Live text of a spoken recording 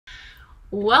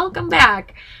Welcome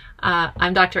back.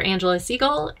 I'm Dr. Angela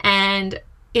Siegel, and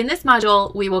in this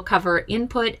module, we will cover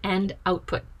input and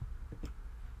output.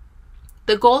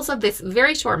 The goals of this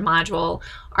very short module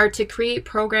are to create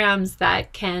programs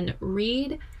that can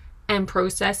read and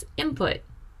process input.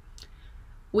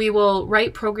 We will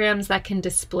write programs that can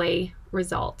display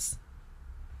results.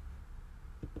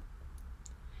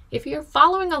 If you're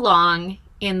following along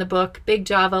in the book Big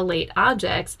Java Late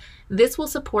Objects, this will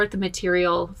support the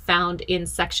material found in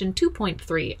section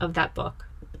 2.3 of that book.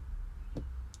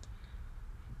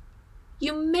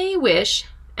 You may wish,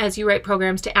 as you write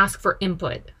programs, to ask for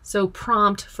input, so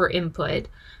prompt for input,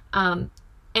 and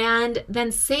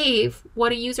then save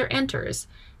what a user enters.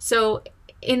 So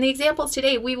in the examples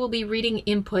today, we will be reading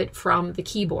input from the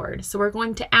keyboard. So we're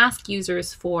going to ask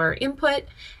users for input,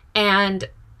 and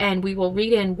we will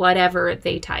read in whatever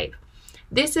they type.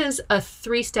 This is a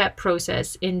three-step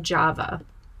process in Java.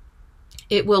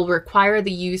 It will require the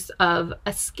use of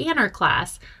a scanner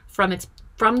class from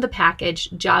the package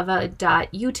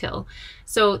java.util.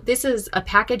 So this is a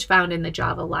package found in the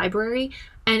Java library,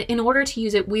 and in order to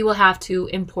use it, we will have to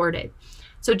import it.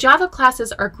 So Java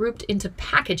classes are grouped into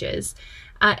packages,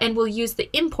 and we'll use the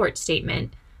import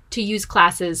statement to use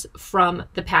classes from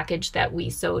the package that we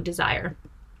so desire.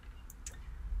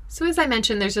 So as I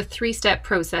mentioned, there's a three-step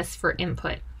process for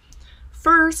input.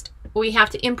 First, we have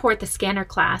to import the scanner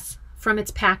class from its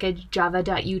package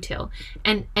java.util.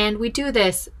 And we do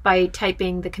this by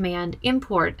typing the command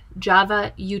import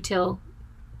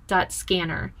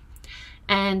java.util.scanner.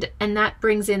 And that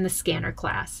brings in the scanner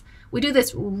class. We do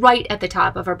this right at the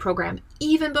top of our program,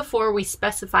 even before we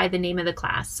specify the name of the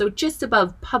class. So just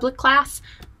above public class,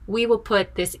 we will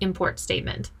put this import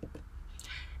statement.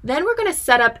 Then we're going to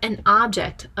set up an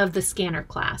object of the scanner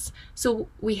class. So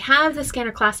we have the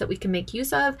scanner class that we can make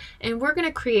use of, and we're going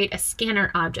to create a scanner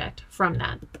object from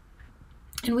that.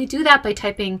 And we do that by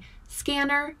typing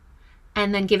scanner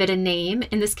and then give it a name.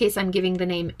 In this case, I'm giving the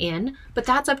name in, but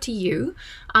that's up to you.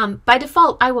 By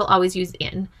default, I will always use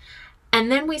in.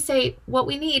 And then we say what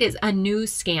we need is a new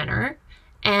scanner,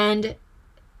 and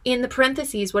in the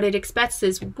parentheses, what it expects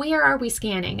is where are we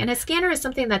scanning? And a scanner is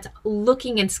something that's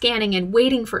looking and scanning and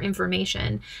waiting for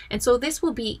information. And so this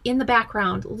will be in the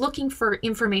background looking for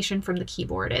information from the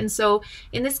keyboard. And so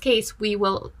in this case, we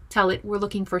will tell it we're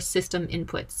looking for system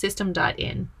input,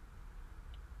 system.in.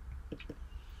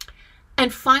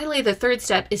 And finally, the third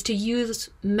step is to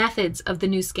use methods of the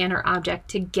new scanner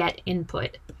object to get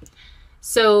input.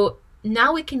 So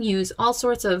now we can use all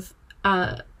sorts of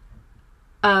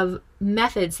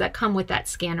methods that come with that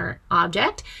scanner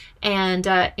object. And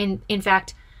in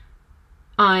fact,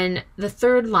 on the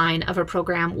third line of a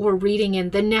program, we're reading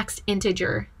in the next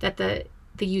integer that the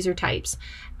user types.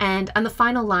 And on the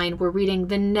final line, we're reading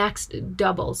the next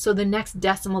double, so the next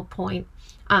decimal point,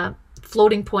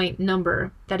 floating point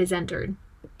number that is entered.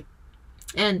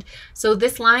 And so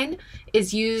this line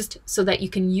is used so that you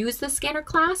can use the scanner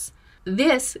class.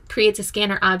 This creates a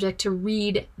scanner object to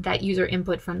read that user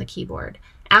input from the keyboard.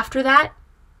 After that,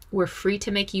 we're free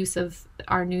to make use of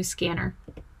our new scanner.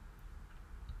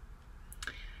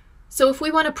 So if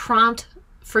we want to prompt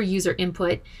for user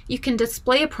input, you can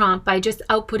display a prompt by just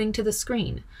outputting to the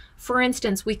screen. For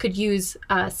instance, we could use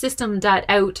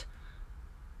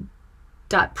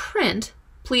system.out.print,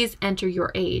 please enter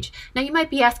your age. Now you might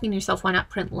be asking yourself, why not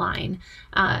print line?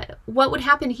 What would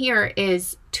happen here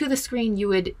is to the screen you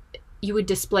would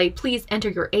display please enter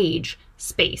your age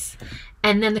space,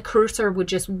 and then the cursor would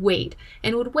just wait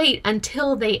and would wait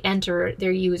until they enter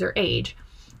their user age.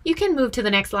 You can move to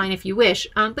the next line if you wish,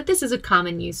 but this is a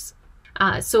common use.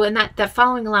 So in that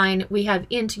following line, we have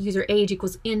int user age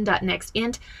equals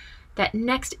in.nextInt. That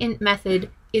nextInt method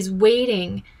is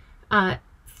waiting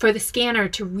for the scanner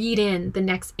to read in the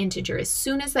next integer. As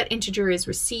soon as that integer is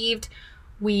received,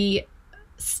 we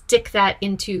stick that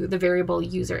into the variable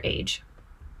user age.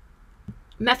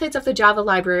 Methods of the Java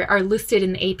library are listed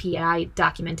in the API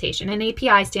documentation, and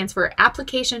API stands for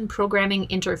Application Programming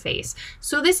Interface.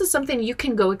 So this is something you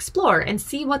can go explore and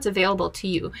see what's available to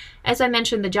you. As I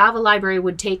mentioned, the Java library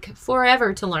would take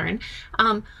forever to learn,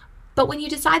 but when you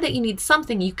decide that you need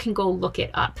something, you can go look it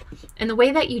up. And the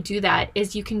way that you do that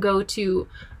is you can go to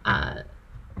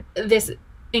this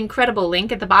incredible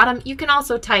link at the bottom. You can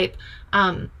also type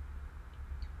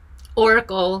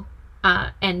Oracle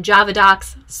and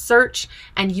JavaDocs search,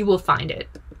 and you will find it.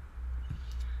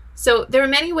 So there are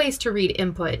many ways to read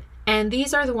input, and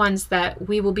these are the ones that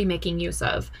we will be making use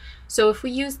of. So if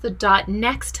we use the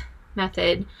 .next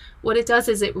method, what it does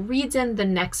is it reads in the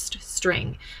next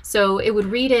string. So it would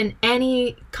read in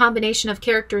any combination of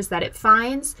characters that it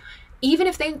finds, even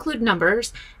if they include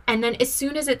numbers. And then as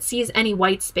soon as it sees any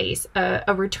white space,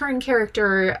 a return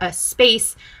character, a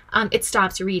space, it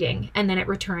stops reading, and then it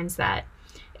returns that.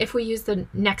 If we use the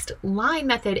next line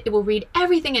method, it will read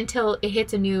everything until it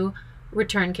hits a new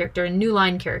return character, a new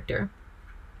line character.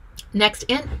 Next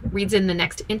int reads in the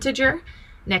next integer.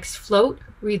 Next float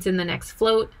reads in the next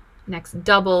float. Next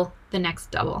double, the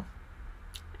next double,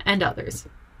 and others.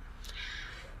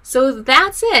 So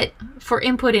that's it for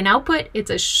input and output.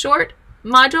 It's a short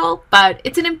module, but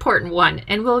it's an important one,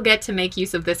 and we'll get to make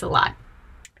use of this a lot.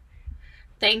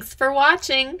 Thanks for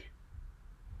watching.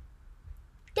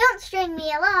 Don't string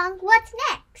me along. What's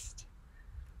next?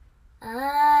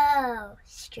 Oh,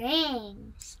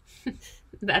 strings.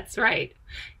 That's right.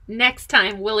 Next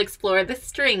time, we'll explore the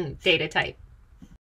string data type.